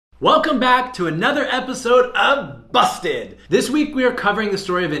Welcome back to another episode of Busted. This week we are covering the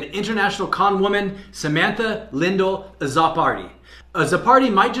story of an international con woman, Samantha Lyndall Azzopardi.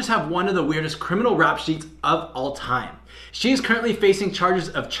 Azzopardi might just have one of the weirdest criminal rap sheets of all time. She is currently facing charges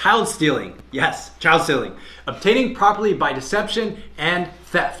of child stealing. Yes, child stealing. Obtaining property by deception and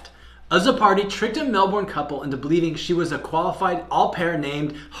theft. Azzopardi tricked a Melbourne couple into believing she was a qualified au pair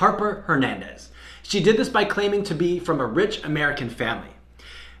named Harper Hernandez. She did this by claiming to be from a rich American family.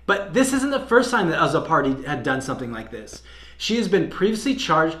 But this isn't the first time that Azzopardi had done something like this. She has been previously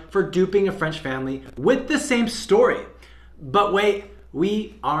charged for duping a French family with the same story. But wait,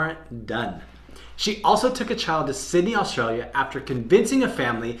 we aren't done. She also took a child to Sydney, Australia after convincing a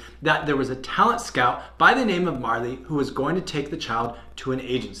family that there was a talent scout by the name of Marley who was going to take the child to an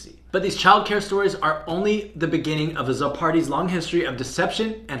agency. But these childcare stories are only the beginning of Azzopardi's long history of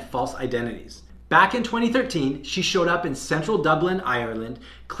deception and false identities. Back in 2013, she showed up in central Dublin, Ireland,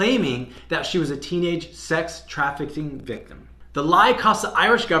 claiming that she was a teenage sex trafficking victim. The lie cost the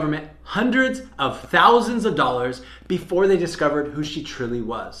Irish government hundreds of thousands of dollars before they discovered who she truly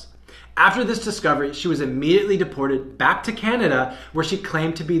was. After this discovery, she was immediately deported back to Canada, where she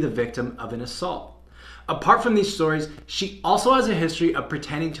claimed to be the victim of an assault. Apart from these stories, she also has a history of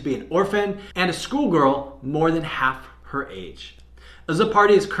pretending to be an orphan and a schoolgirl more than half her age.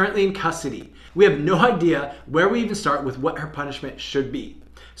 Azzopardi is currently in custody. We have no idea where we even start with what her punishment should be.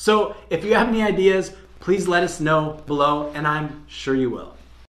 So if you have any ideas, please let us know below, and I'm sure you will.